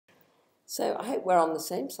So I hope we're on the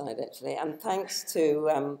same side, actually. And thanks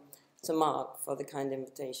to Mark for the kind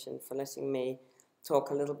invitation, for letting me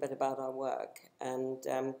talk a little bit about our work. And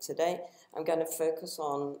today I'm going to focus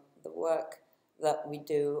on the work that we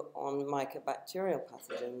do on mycobacterial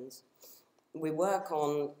pathogens. We work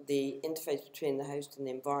on the interface between the host and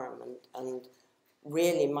the environment, and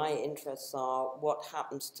really my interests are what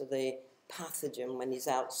happens to the pathogen when he's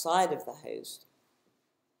outside of the host.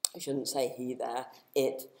 I shouldn't say he there,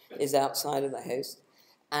 it is outside of the host.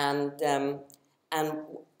 And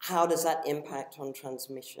how does that impact on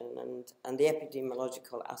transmission and the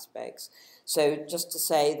epidemiological aspects. So just to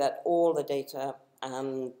say that all the data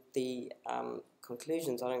and the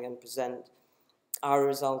conclusions that I'm going to present are a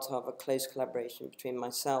result of a close collaboration between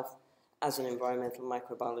myself as an environmental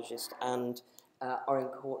microbiologist and Oren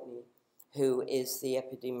Courtney, who is the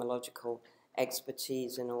epidemiological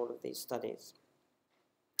expertise in all of these studies.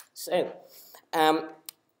 So,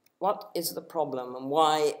 what is the problem and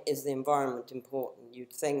why is the environment important?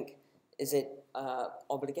 You'd think, is it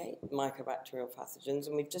obligate mycobacterial pathogens?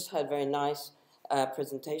 And we've just heard a very nice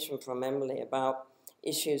presentation from Emily about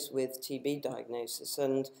issues with TB diagnosis.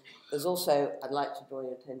 And there's also, I'd like to draw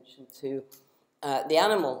your attention to the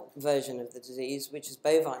animal version of the disease, which is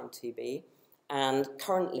bovine TB, and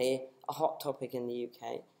currently a hot topic in the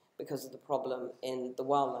UK because of the problem in the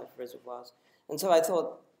wildlife reservoirs. And so I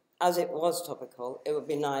thought, as it was topical, it would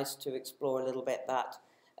be nice to explore a little bit that,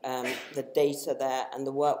 the data there and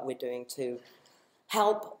the work we're doing to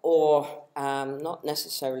help or not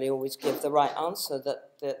necessarily always give the right answer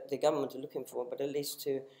that the government are looking for, but at least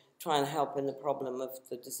to try and help in the problem of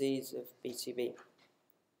the disease of BTB.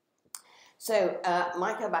 So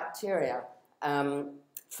Mycobacteria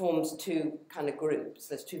forms two kind of groups.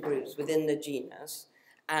 There's two groups within the genus,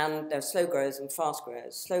 and they're slow growers and fast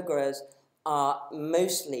growers. Slow growers are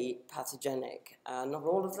mostly pathogenic. Not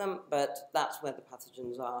all of them, but that's where the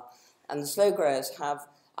pathogens are. And the slow growers have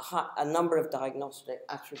a number of diagnostic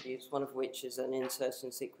attributes, one of which is an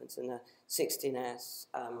insertion sequence in a 16S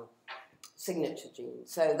signature gene.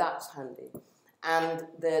 So that's handy. And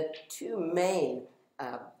the two main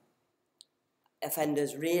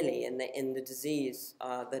offenders really in the disease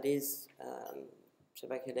that is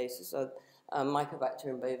tuberculosis are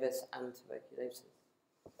Mycobacterium bovis and tuberculosis.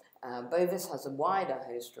 Bovis has a wider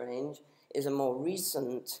host range, is a more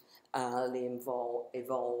recently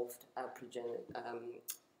evolved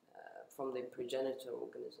from the progenitor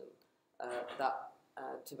organism that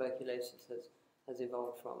tuberculosis has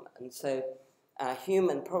evolved from. And so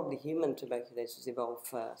probably human tuberculosis evolved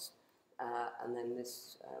first, and then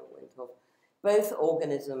this went off. Both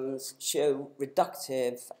organisms show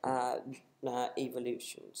reductive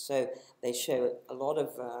evolution, so they show a lot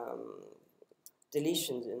of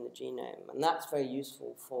deletions in the genome, and that's very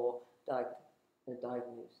useful for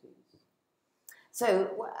diagnoses. So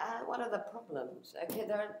what are the problems? Okay,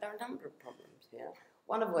 there are a number of problems here,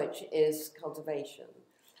 one of which is cultivation.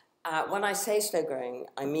 When I say slow growing,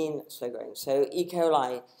 I mean slow growing. So E.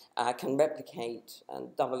 coli can replicate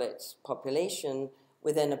and double its population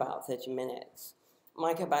within about 30 minutes.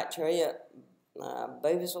 Mycobacteria,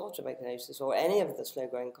 bovis or tuberculosis, or any of the slow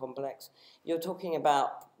growing complex, you're talking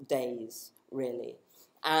about days, really.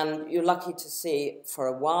 And you're lucky to see, for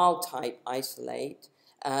a wild type isolate,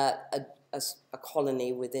 a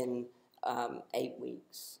colony within 8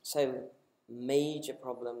 weeks. So major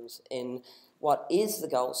problems in what is the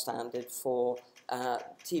gold standard for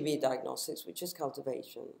TB diagnostics, which is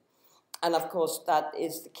cultivation. And of course, that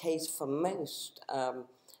is the case for most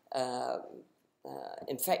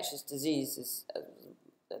infectious diseases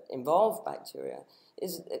that involve bacteria.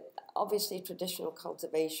 Obviously, traditional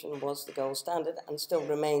cultivation was the gold standard and still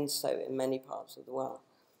remains so in many parts of the world.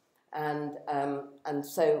 And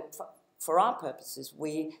so for our purposes,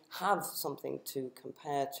 we have something to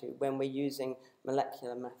compare to when we're using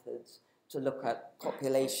molecular methods to look at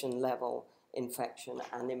population level infection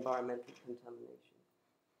and environmental contamination.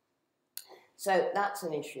 So that's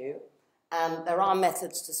an issue. And there are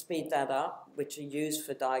methods to speed that up, which are used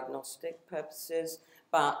for diagnostic purposes,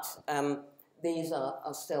 but these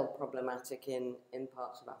are still problematic in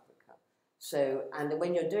parts of Africa. So, and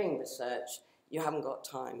when you're doing research, you haven't got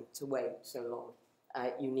time to wait so long.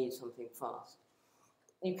 You need something fast.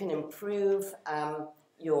 You can improve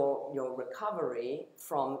your recovery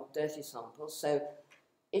from dirty samples. So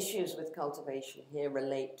issues with cultivation here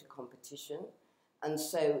relate to competition, and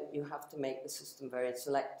so you have to make the system very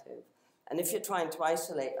selective. And if you're trying to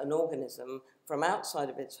isolate an organism from outside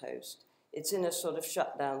of its host, it's in a sort of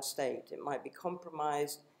shutdown state. It might be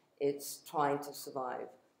compromised, it's trying to survive.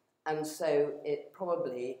 And so it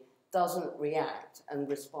probably doesn't react and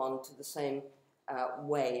respond to the same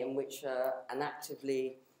way in which an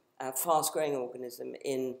actively fast-growing organism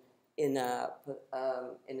in a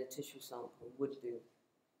tissue sample would do.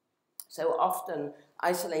 So often,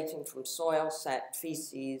 isolating from soil, set,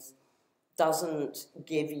 feces doesn't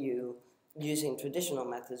give you, using traditional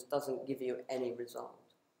methods, doesn't give you any result.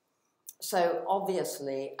 So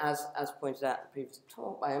obviously, as pointed out in the previous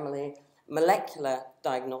talk by Emily, molecular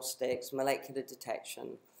diagnostics, molecular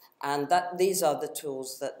detection, and these are the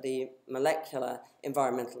tools that the molecular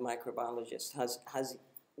environmental microbiologist has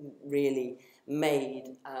really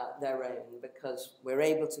made their own, because we're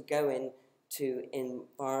able to go into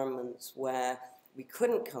environments where we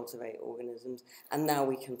couldn't cultivate organisms, and now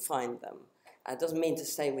we can find them. It doesn't mean to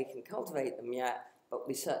say we can cultivate them yet, but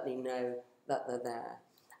we certainly know that they're there.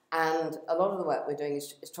 And a lot of the work we're doing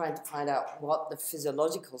is trying to find out what the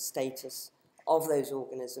physiological status of those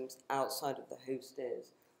organisms outside of the host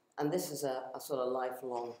is. And this is a sort of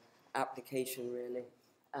lifelong application, really,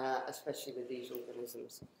 especially with these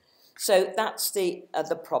organisms. So that's the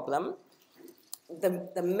problem.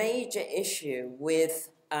 The major issue with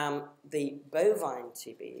the bovine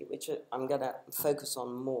TB, which I'm going to focus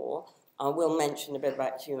on more, I will mention a bit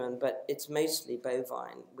about human, but it's mostly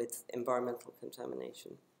bovine with environmental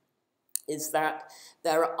contamination, is that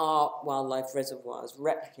there are wildlife reservoirs,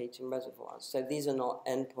 replicating reservoirs. So these are not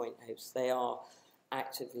endpoint hosts. They are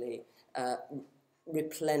actively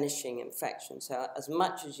replenishing infection. So as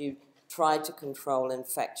much as you try to control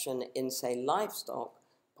infection in, say, livestock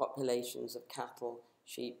populations of cattle,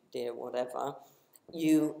 sheep, deer, whatever,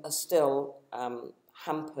 you are still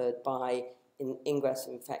hampered by ingress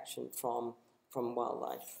infection from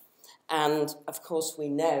wildlife. And, of course, we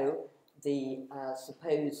know the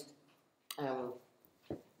supposed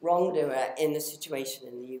wrongdoer in the situation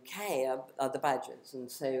in the UK are the badgers. And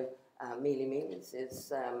so Mealy Mealy's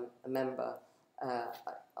is a member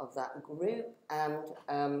of that group,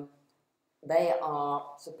 and they are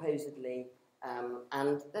supposedly,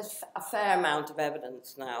 and there's a fair amount of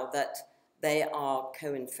evidence now that they are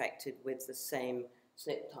co-infected with the same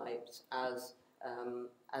SNP types as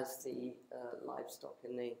the livestock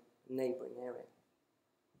in the neighbouring area.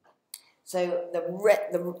 So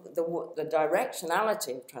the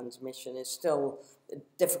directionality of transmission is still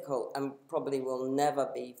difficult and probably will never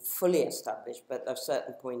be fully established, but there are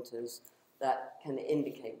certain pointers that can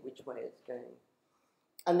indicate which way it's going.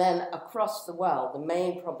 And then across the world, the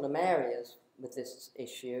main problem areas with this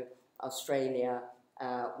issue, Australia,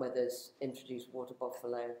 where there's introduced water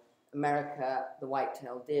buffalo, America, the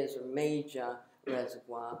white-tailed deer is a major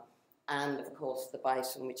reservoir, and of course the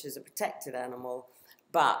bison, which is a protected animal,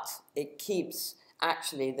 but it keeps,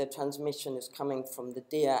 actually the transmission is coming from the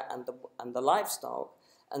deer and the livestock,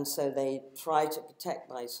 and so they try to protect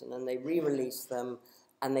bison and they re-release them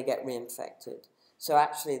and they get reinfected. So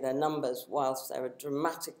actually their numbers, whilst they're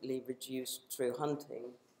dramatically reduced through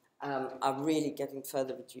hunting, are really getting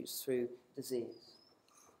further reduced through disease.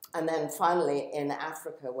 And then finally in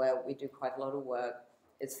Africa, where we do quite a lot of work,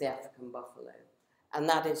 it's the African buffalo. And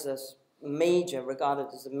that is a major, regarded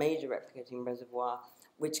as a major replicating reservoir,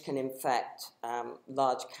 which can infect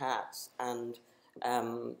large cats and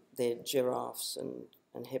the giraffes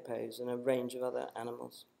and hippos and a range of other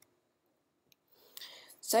animals.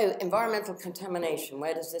 So environmental contamination,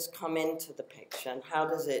 where does this come into the picture, and how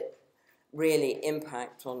does it really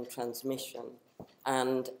impact on transmission?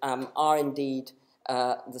 And are indeed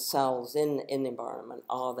the cells in the environment,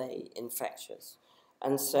 are they infectious?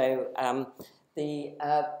 And so the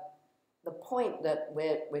point that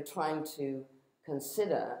we're trying to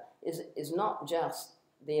consider is not just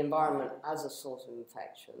the environment as a source of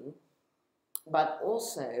infection, but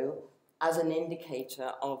also as an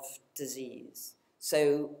indicator of disease.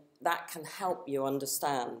 So that can help you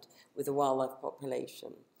understand with the wildlife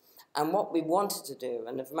population. And what we wanted to do,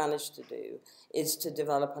 and have managed to do, is to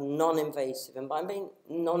develop a non-invasive, and by being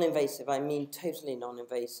non-invasive, I mean totally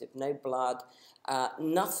non-invasive, no blood,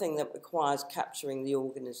 nothing that requires capturing the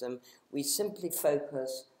organism. We simply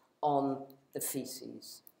focus on the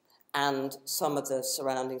feces and some of the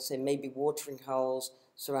surroundings, so maybe watering holes,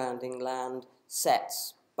 surrounding land,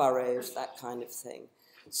 sets, burrows, that kind of thing.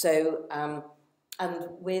 So, and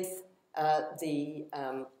with the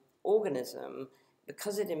organism,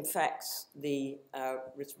 because it infects the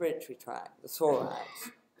respiratory tract, the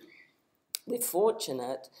thorax, we're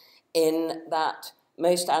fortunate in that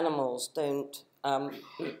most animals don't,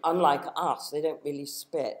 unlike us, they don't really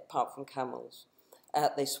spit, apart from camels.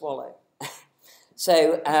 They swallow.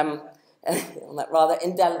 So on that rather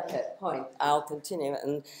indelicate point, I'll continue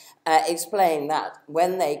and explain that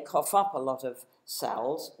when they cough up a lot of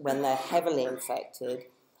cells, when they're heavily infected,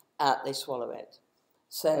 they swallow it.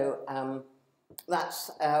 So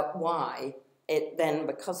that's why it then,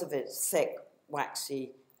 because of its thick,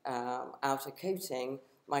 waxy outer coating,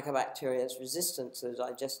 Mycobacteria is resistant to the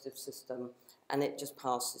digestive system, and it just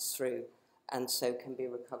passes through, and so can be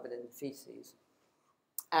recovered in the feces.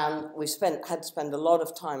 And we had to spend a lot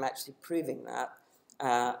of time actually proving that,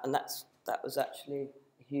 and that was actually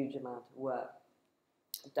a huge amount of work.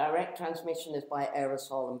 Direct transmission is by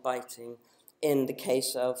aerosol and biting in the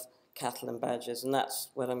case of cattle and badgers, and that's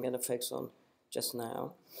what I'm going to focus on just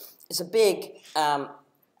now. It's a big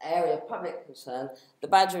area of public concern. The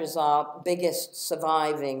badger is our biggest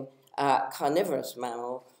surviving carnivorous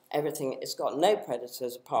mammal. It's got no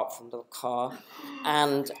predators apart from the car,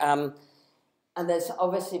 and there's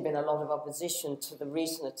obviously been a lot of opposition to the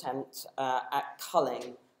recent attempt at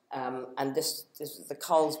culling, and the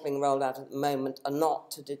culls being rolled out at the moment are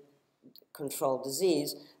not to control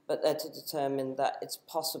disease, but they're to determine that it's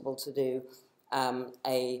possible to do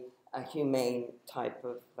a humane type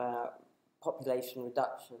of population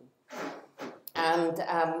reduction. And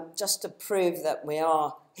just to prove that we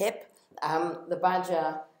are hip, the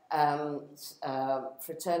badger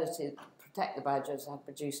fraternity Protect the Badgers have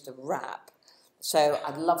produced a rap. So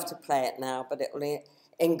I'd love to play it now, but it will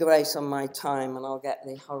engross on my time and I'll get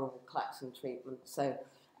the horrible klaxon treatment. So,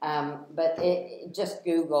 but just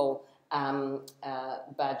Google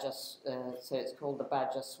badger, so it's called the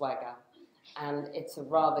Badger Swagger. And it's a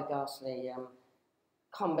rather ghastly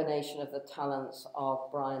combination of the talents of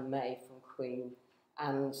Brian May from Queen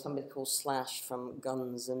and somebody called Slash from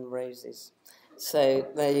Guns N' Roses. So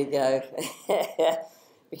there you go.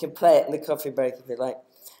 We can play it in the coffee break if you like.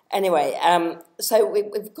 Anyway, so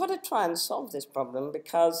we've got to try and solve this problem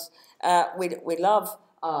because we love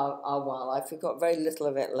our wildlife. We've got very little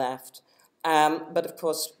of it left. But of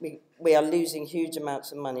course, we are losing huge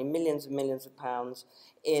amounts of money, millions and millions of pounds,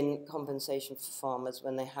 in compensation for farmers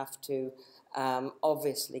when they have to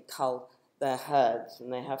obviously cull their herds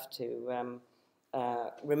and they have to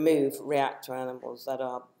remove reactor animals that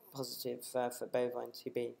are positive for bovine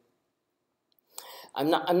TB. I'm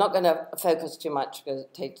not going to focus too much because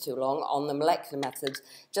it takes too long on the molecular methods,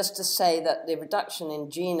 just to say that the reduction in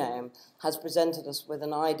genome has presented us with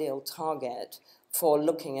an ideal target for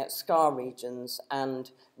looking at scar regions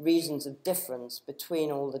and regions of difference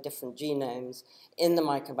between all the different genomes in the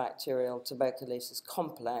mycobacterial tuberculosis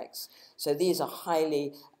complex. So these are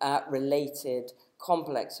highly related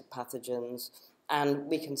complex of pathogens, and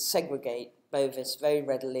we can segregate bovis very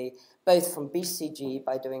readily, both from BCG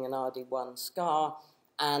by doing an RD1 scar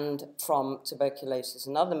and from tuberculosis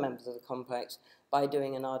and other members of the complex by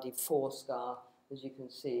doing an RD4 scar, as you can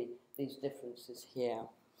see these differences here.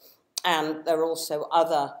 And there are also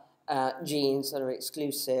other genes that are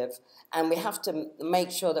exclusive, and we have to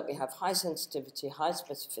make sure that we have high sensitivity, high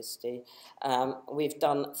specificity. We've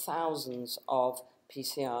done thousands of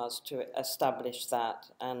PCRs to establish that,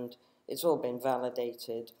 and it's all been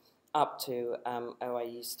validated up to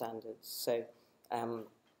OIE standards. So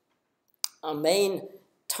our main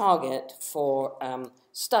target for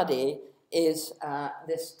study is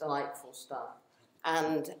this delightful stuff.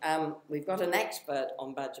 And we've got an expert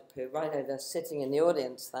on badger poo right over sitting in the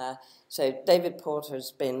audience there. So David Porter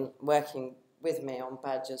has been working with me on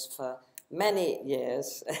badgers for many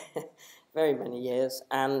years, very many years.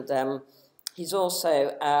 And he's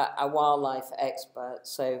also a wildlife expert.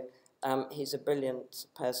 So he's a brilliant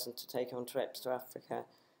person to take on trips to Africa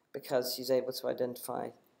because he's able to identify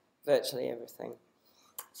virtually everything.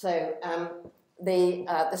 So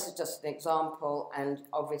this is just an example, and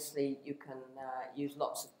obviously you can use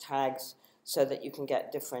lots of tags so that you can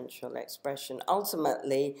get differential expression.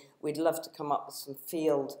 Ultimately, we'd love to come up with some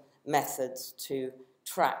field methods to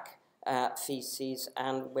track feces,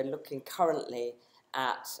 and we're looking currently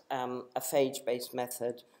at a phage-based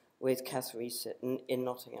method with Catharisa in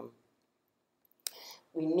Nottingham.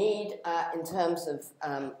 We need, in terms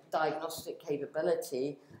of diagnostic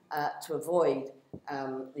capability, to avoid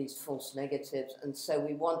these false negatives, and so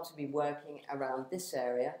we want to be working around this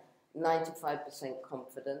area, 95%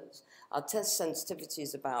 confidence. Our test sensitivity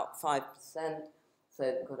is about 5%, so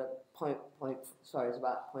we've got a it's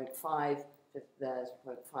about 0.5, there's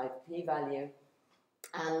 0.5 p-value,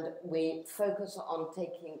 and we focus on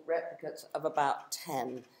taking replicates of about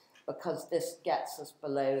 10, because this gets us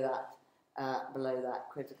below that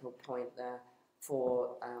critical point there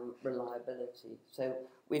for reliability. So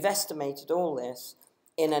we've estimated all this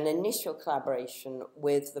in an initial collaboration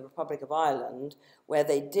with the Republic of Ireland, where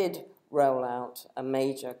they did roll out a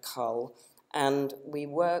major cull, and we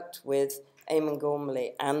worked with Eamon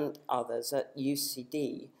Gormley and others at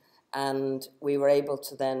UCD, and we were able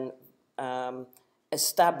to then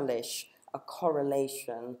establish a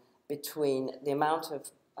correlation between the amount of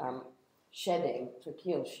shedding,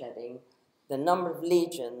 tracheal shedding, the number of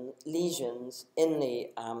lesions in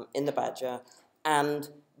the badger, and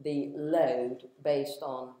the load based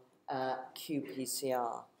on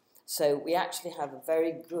qPCR. So we actually have a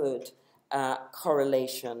very good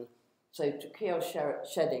correlation. So tracheal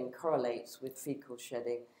shedding correlates with fecal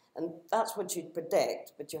shedding, and that's what you'd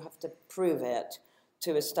predict, but you have to prove it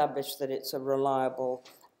to establish that it's a reliable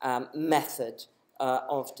method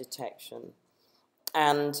of detection.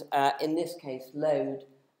 And in this case, load,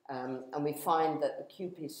 and we find that the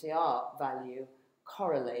qPCR value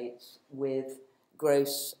correlates with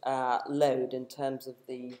gross load in terms of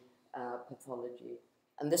the pathology.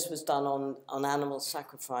 And this was done on animals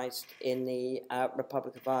sacrificed in the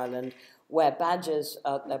Republic of Ireland, where badgers,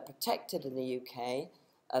 they're protected in the UK,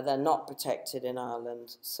 they're not protected in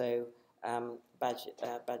Ireland, so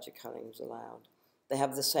badger culling is allowed. They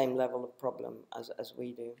have the same level of problem as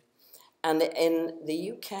we do. And in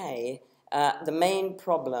the UK, the main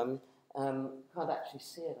problem, can't actually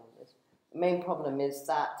see it on this, the main problem is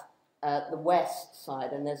that the west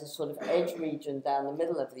side, and there's a sort of edge region down the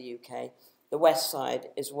middle of the UK, the west side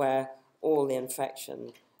is where all the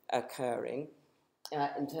infection occurring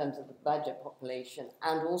in terms of the badger population,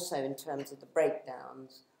 and also in terms of the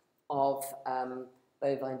breakdowns of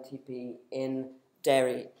bovine TB in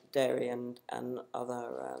dairy and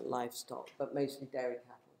other livestock, but mostly dairy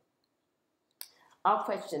cattle. Our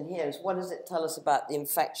question here is, what does it tell us about the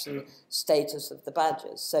infection status of the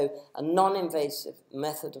badgers? So a non-invasive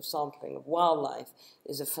method of sampling of wildlife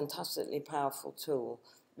is a fantastically powerful tool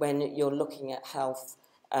when you're looking at health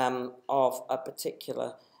of a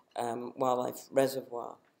particular wildlife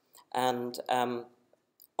reservoir. And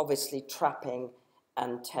obviously trapping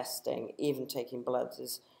and testing, even taking bloods,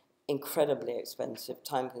 is incredibly expensive,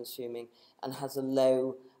 time-consuming, and has a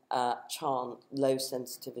low low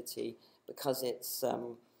sensitivity because it's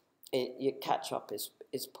your catch-up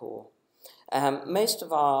is poor. Most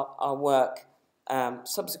of our work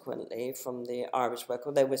subsequently from the Irish work,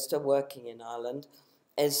 although we're still working in Ireland,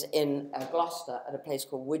 is in Gloucester at a place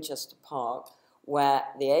called Woodchester Park, where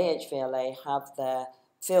the AHVLA have their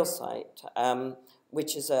field site,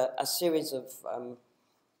 which is a series of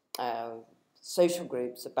social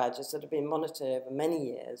groups of badgers that have been monitored over many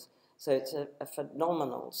years. So it's a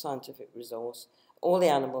phenomenal scientific resource. All the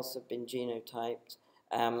animals have been genotyped,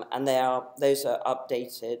 and those are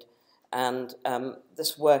updated. And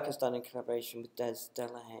this work is done in collaboration with Des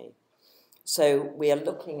Delahaye. So we are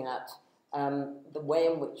looking at the way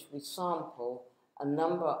in which we sample a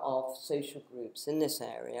number of social groups in this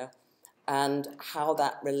area and how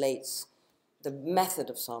that relates, the method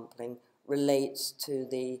of sampling relates to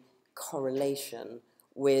the correlation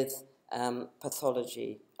with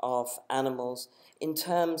pathology of animals in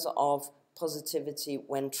terms of positivity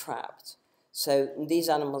when trapped. So these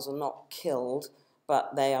animals are not killed,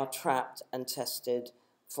 but they are trapped and tested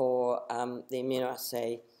for the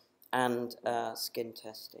immunoassay and skin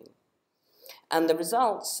testing. And the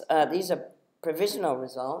results, these are provisional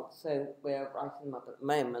results, so we're writing them up at the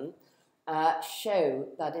moment, show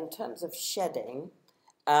that in terms of shedding,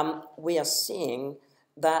 we are seeing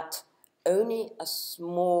that only a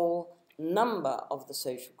small number of the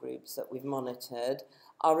social groups that we've monitored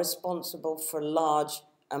are responsible for a large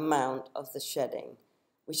amount of the shedding,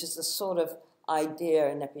 which is the sort of idea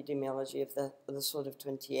in epidemiology of the sort of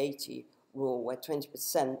 2080 rule, where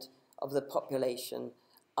 20% of the population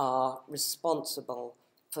are responsible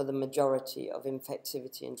for the majority of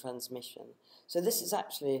infectivity and transmission. So this is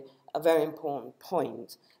actually a very important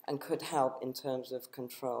point and could help in terms of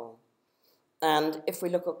control. And if we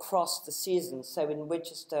look across the seasons, so in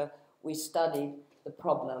Woodchester, we studied the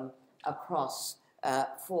problem across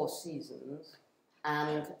 4 seasons,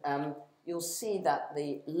 and you'll see that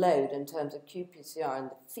the load in terms of qPCR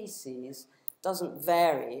and the feces doesn't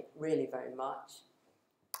vary really very much.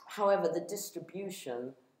 However, the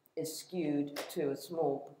distribution is skewed to a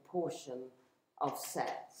small proportion of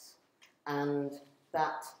sets, and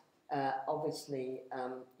that obviously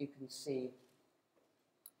you can see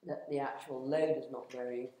that the actual load is not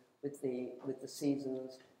varying with the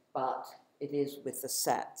seasons, but it is with the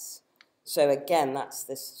sets. So again, that's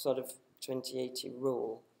this sort of 2080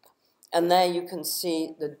 rule. And there you can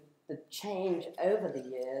see the change over the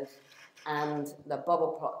years, and the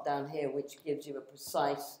bubble plot down here, which gives you a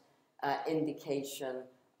precise indication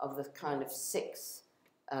of the kind of 6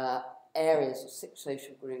 areas or 6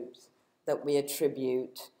 social groups that we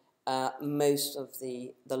attribute most of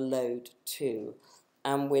the load to.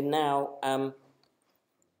 And we're now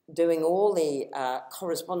doing all the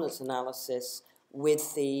correspondence analysis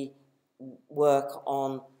with the work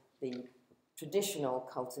on the traditional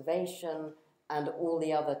cultivation and all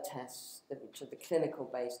the other tests, which are the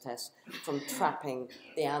clinical-based tests, from trapping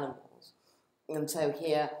the animals. And so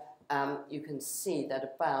here you can see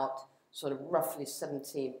that about sort of roughly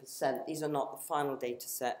 17%, these are not the final data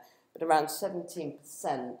set, but around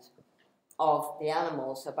 17% of the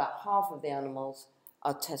animals, about half of the animals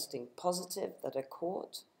are testing positive that are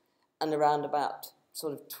caught, and around about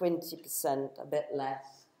sort of 20%, a bit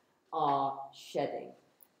less, are shedding.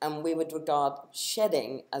 And we would regard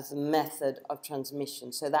shedding as a method of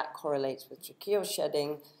transmission. So that correlates with tracheal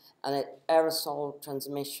shedding and aerosol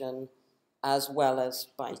transmission as well as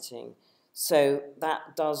biting. So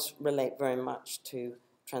that does relate very much to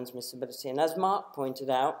transmissibility. And as Mark pointed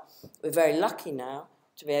out, we're very lucky now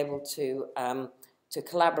to be able to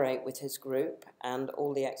collaborate with his group and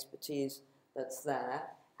all the expertise that's there.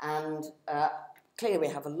 And clearly we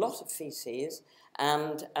have a lot of feces,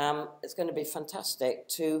 and it's going to be fantastic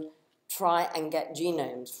to try and get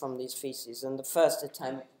genomes from these feces. And the first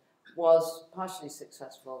attempt was partially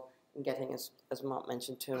successful in getting, as Mark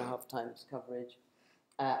mentioned, 2.5 times coverage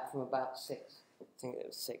from about 6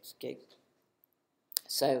 gigs.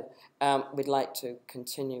 So we'd like to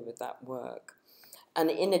continue with that work. And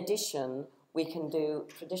in addition, we can do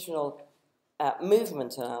traditional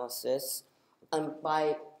movement analysis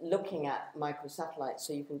by looking at microsatellites.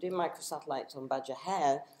 So you can do microsatellites on badger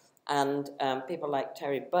hair, and people like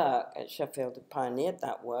Terry Burke at Sheffield have pioneered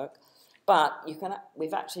that work. But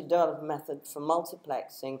we've actually developed a method for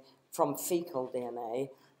multiplexing from fecal DNA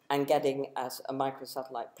and getting us a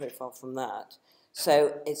microsatellite profile from that.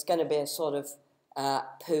 So it's going to be a sort of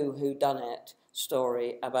poo whodunit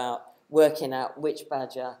story about working out which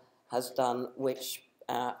badger has done which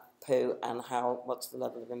poo and what's the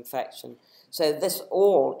level of infection. So this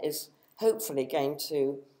all is hopefully going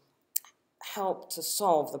to help to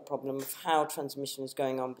solve the problem of how transmission is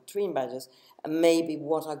going on between badgers and maybe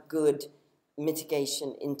what are good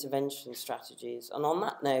mitigation intervention strategies. And on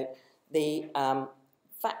that note, the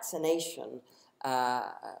vaccination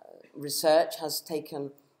research has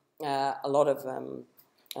taken a lot of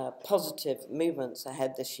positive movements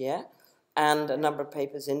ahead this year, and a number of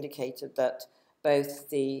papers indicated that both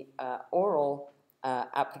the oral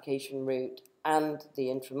application route and the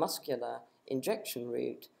intramuscular injection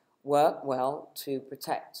route work well to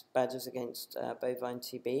protect badgers against bovine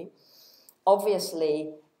TB.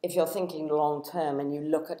 Obviously, if you're thinking long term and you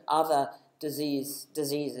look at other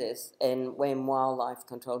diseases in wildlife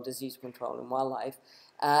control, disease control in wildlife,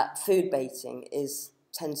 food baiting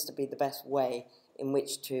tends to be the best way in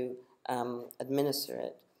which to administer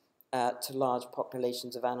it to large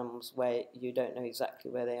populations of animals where you don't know exactly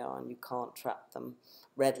where they are and you can't trap them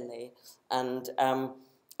readily.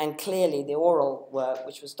 And clearly the oral work,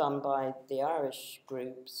 which was done by the Irish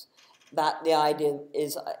groups, that the idea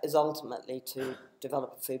is ultimately to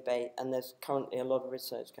develop a food bait, and there's currently a lot of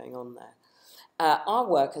research going on there. Our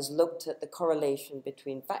work has looked at the correlation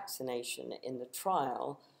between vaccination in the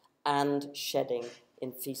trial and shedding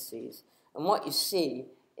in feces. And what you see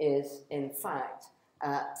is, in fact,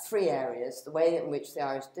 3 areas. The way in which the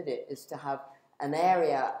Irish did it is to have an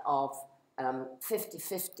area of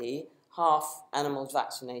 50-50, half animals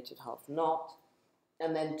vaccinated, half not,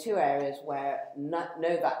 and then 2 areas where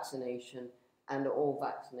no vaccination and all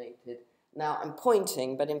vaccinated. Now, I'm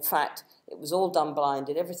pointing, but in fact, it was all done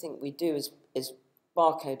blinded. Everything we do is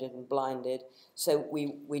barcoded and blinded, so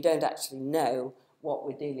we don't actually know what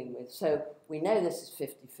we're dealing with. So we know this is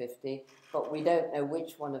 50-50, but we don't know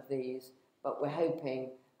which one of these, but we're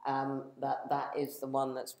hoping that is the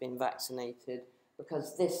one that's been vaccinated,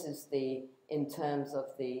 because this is in terms of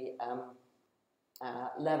the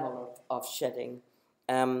level of shedding,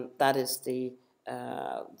 that is the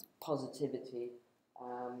positivity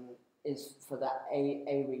is for that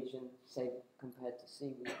A region, say, compared to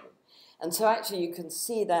C region. And so actually you can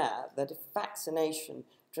see there that if vaccination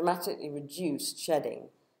dramatically reduced shedding,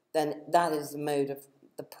 then that is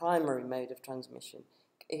the primary mode of transmission.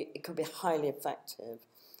 It could be highly effective,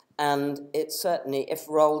 and it certainly, if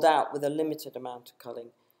rolled out with a limited amount of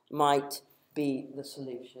culling, might be the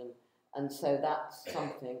solution. And so that's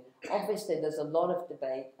something. Obviously, there's a lot of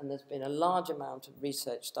debate, and there's been a large amount of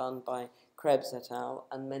research done by Krebs et al.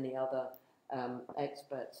 And many other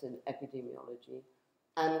experts in epidemiology.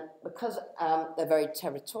 And because they're very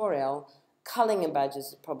territorial, culling in badgers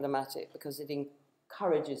is problematic because it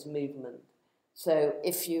encourages movement. So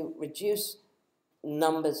if you reduce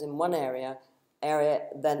numbers in one area,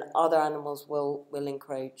 then other animals will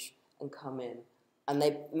encroach and come in. And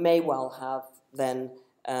they may well have then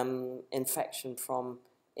infection from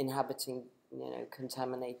inhabiting,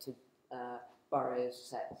 contaminated burrows,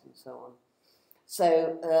 sets, and so on.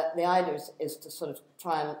 So the idea is to sort of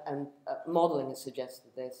try and modelling has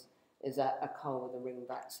suggested this, is a cull with a ring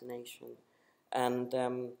vaccination. And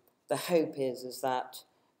the hope is that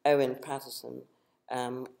Owen Patterson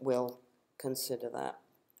will consider that.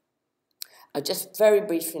 I'll just very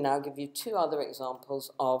briefly now give you two other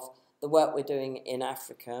examples of the work we're doing in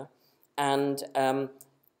Africa. And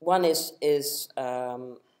one is a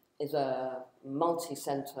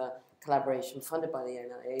multi-centre collaboration funded by the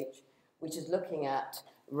NIH, which is looking at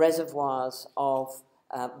reservoirs of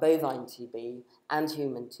bovine TB and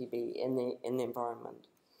human TB in the environment.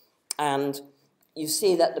 And you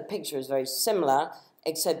see that the picture is very similar,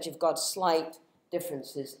 except you've got slight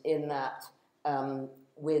differences in that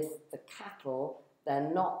with the cattle,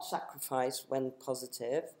 they're not sacrificed when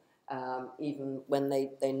positive, even when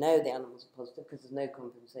they know the animals are positive, because there's no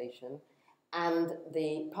compensation. And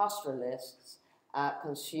the pastoralists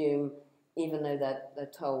consume, even though they're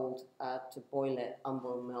told to boil it,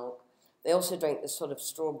 unboiled milk. They also drink this sort of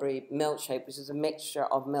strawberry milkshake, which is a mixture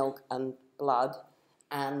of milk and blood.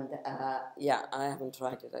 And yeah, I haven't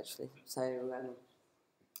tried it actually. So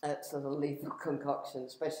it's sort of a lethal concoction,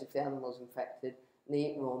 especially if the animal's infected. They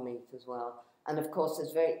eat raw meat as well. And of course,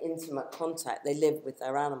 there's very intimate contact. They live with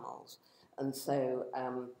their animals. And so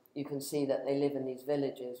you can see that they live in these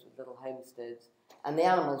villages with little homesteads. And the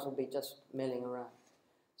animals will be just milling around.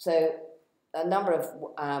 So a number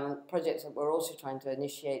of projects that we're also trying to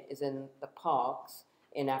initiate is in the parks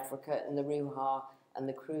in Africa, in the Ruhr and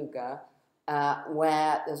the Kruger,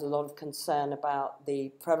 where there's a lot of concern about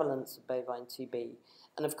the prevalence of bovine TB.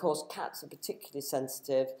 And of course, cats are particularly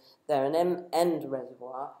sensitive. They're an end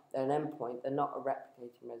reservoir, they're an endpoint, they're not a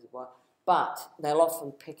replicating reservoir, but they'll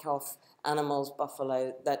often pick off animals,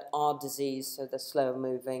 buffalo, that are diseased, so they're slower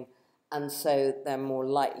moving, and so they're more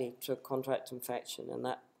likely to contract infection, and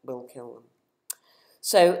that will kill them.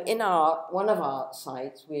 So in one of our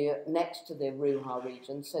sites, we're next to the Ruhr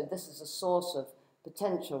region, so this is a source of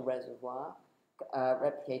potential reservoir,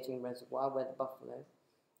 replicating reservoir, where the buffalo.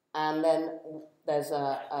 And then there's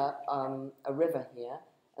a river here,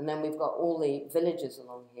 and then we've got all the villages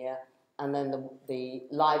along here, and then the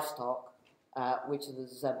livestock, which are the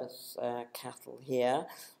Zebus cattle here.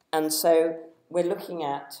 And so we're looking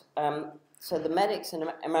at, so the medics in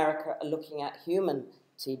America are looking at human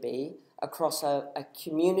TB across a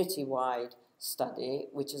community-wide study,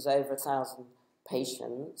 which is over 1,000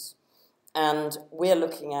 patients. And we're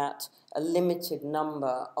looking at a limited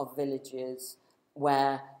number of villages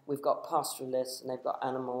where we've got pastoralists and they've got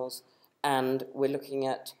animals, and we're looking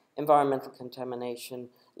at environmental contamination,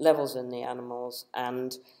 levels in the animals,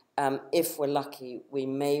 and if we're lucky, we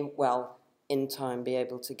may well, in time, be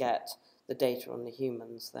able to get the data on the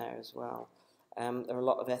humans there as well. There are a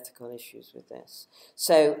lot of ethical issues with this.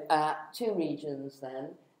 So two regions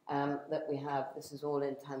then that we have, this is all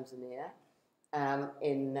in Tanzania,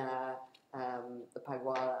 in the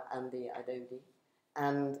Pagwara and the Adodi,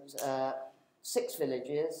 and 6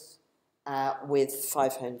 villages with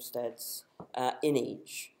 5 homesteads in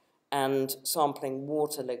each, and sampling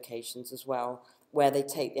water locations as well, where they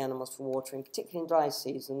take the animals for watering, particularly in dry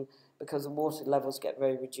season, because the water levels get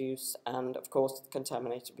very reduced and, of course,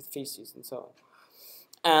 contaminated with feces and so on.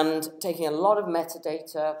 And taking a lot of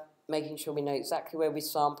metadata, making sure we know exactly where we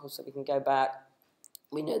sample so we can go back.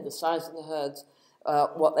 We know the size of the herds,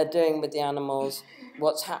 what they're doing with the animals,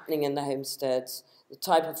 what's happening in the homesteads, the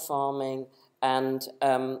type of farming, and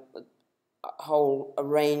a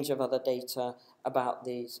range of other data about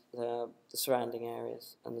the surrounding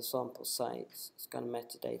areas and the sample sites. It's kind of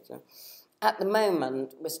metadata. At the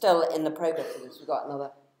moment, we're still in the progress of this. We've got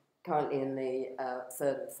another, currently in the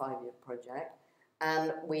 3rd and 5-year project,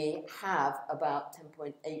 and we have about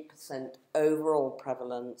 10.8% overall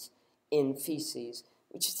prevalence in feces,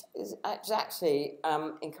 which is actually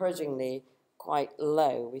encouragingly quite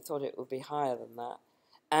low. We thought it would be higher than that.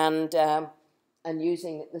 And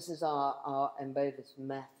using, this is our Embovis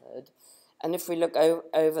method, and if we look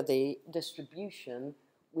over the distribution,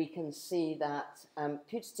 we can see that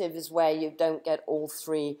putative is where you don't get all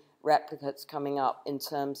 3 replicates coming up in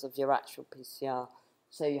terms of your actual PCR.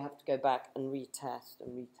 So you have to go back and retest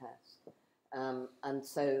and retest. And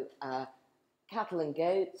so cattle and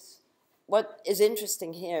goats, what is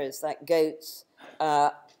interesting here is that goats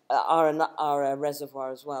are a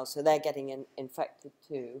reservoir as well, so they're getting infected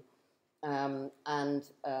too. And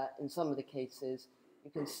in some of the cases, you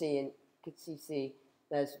can see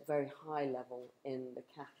there's a very high level in the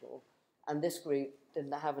cattle. And this group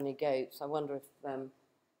didn't have any goats. I wonder if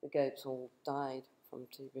the goats all died from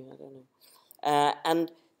TB, I don't know.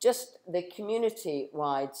 And just the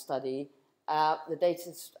community-wide study, the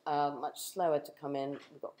data's much slower to come in.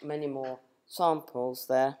 We've got many more samples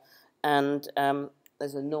there, and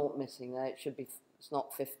there's a naught missing there. It should be, it's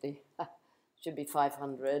not 50, it should be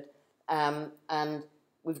 500. And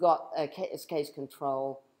we've got a case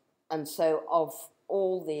control, and so of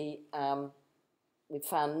all the, we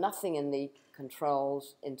found nothing in the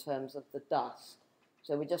controls in terms of the dust.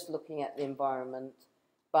 So we're just looking at the environment,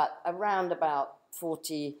 but around about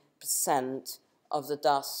 40% of the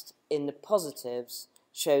dust in the positives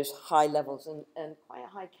shows high levels and quite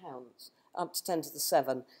high counts, up to 10 to the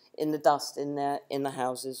 7 in the dust in the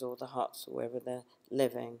houses or the huts or wherever they're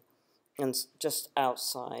living, and just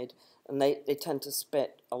outside. And they tend to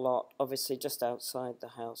spit a lot, obviously just outside the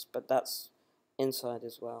house, but that's inside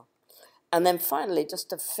as well. And then finally, just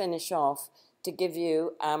to finish off, to give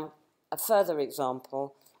you a further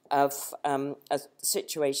example of a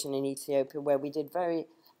situation in Ethiopia where we did very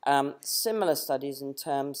similar studies in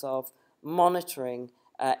terms of monitoring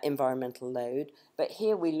environmental load, but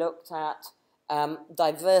here we looked at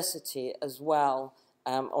diversity as well,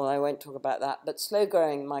 although I won't talk about that, but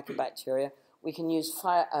slow-growing mycobacteria. We can use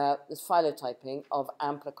this phylotyping of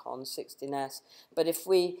Amplicon 16S, but if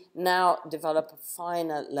we now develop a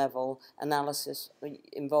finer level analysis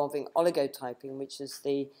involving oligotyping, which is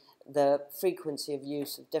the frequency of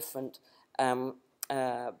use of different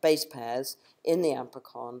base pairs in the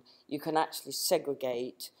Amplicon, you can actually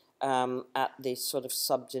segregate at the sort of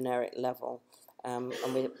subgeneric level, and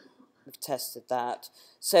we've tested that.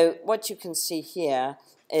 So what you can see here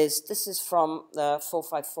is this is from the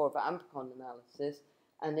 454 of Amplicon analysis,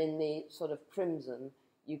 and in the sort of crimson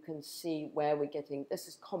you can see where we're getting, this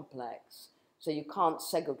is complex, so you can't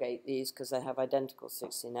segregate these because they have identical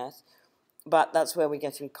 16S, but that's where we're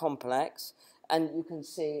getting complex, and you can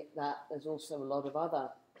see that there's also a lot of other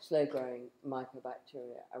slow-growing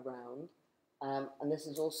mycobacteria around, and this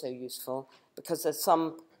is also useful because there's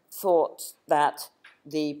some thought that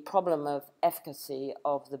the problem of efficacy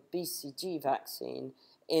of the BCG vaccine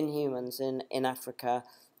in humans in Africa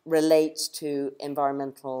relates to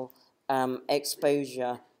environmental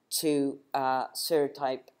exposure to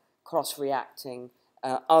serotype cross-reacting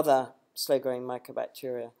other slow-growing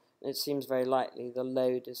mycobacteria. It seems very likely the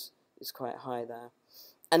load is quite high there.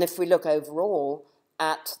 And if we look overall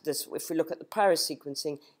at this, if we look at the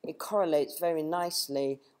parasequencing, it correlates very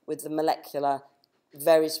nicely with the molecular,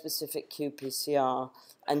 very specific qPCR,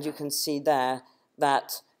 and you can see there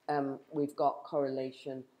that we've got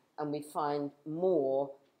correlation, and we find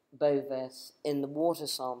more bovis in the water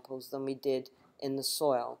samples than we did in the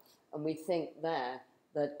soil. And we think there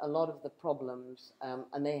that a lot of the problems,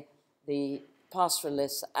 and the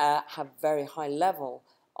pastoralists have very high level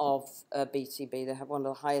of BTB. They have one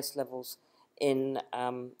of the highest levels in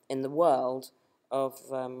the world of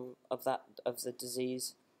the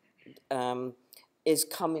disease. Is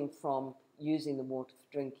coming from using the water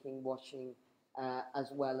for drinking, washing,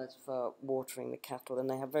 as well as for watering the cattle. And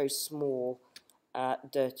they have very small,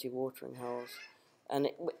 dirty watering holes. And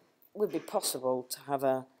it would be possible to have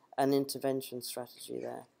an intervention strategy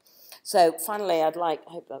there. So finally, I'd like,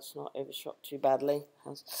 I hope that's not overshot too badly,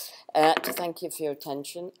 to thank you for your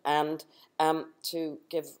attention, and to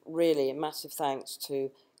give really a massive thanks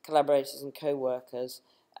to collaborators and co-workers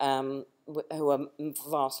who are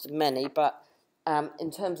vast and many, but in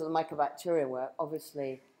terms of the mycobacteria work,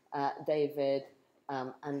 obviously David,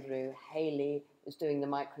 Andrew, Haley is doing the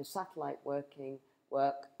microsatellite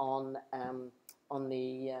work on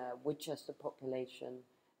the Woodchester population.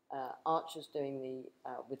 Archer's doing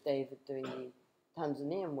with David doing the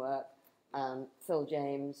Tanzanian work, and Phil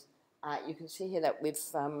James. You can see here that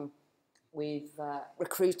we've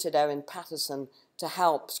recruited Owen Patterson to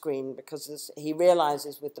help screen because he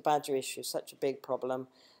realises with the badger issue such a big problem.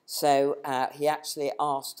 So he actually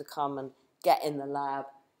asked to come and get in the lab,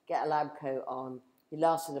 get a lab coat on. He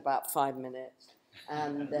lasted about 5 minutes,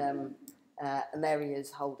 and there he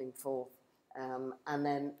is holding forth. And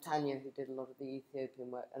then Tanya, who did a lot of the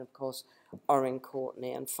Ethiopian work, and of course Oren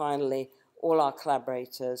Courtney, and finally all our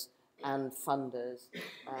collaborators and funders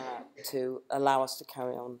to allow us to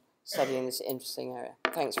carry on studying this interesting area.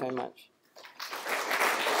 Thanks very much.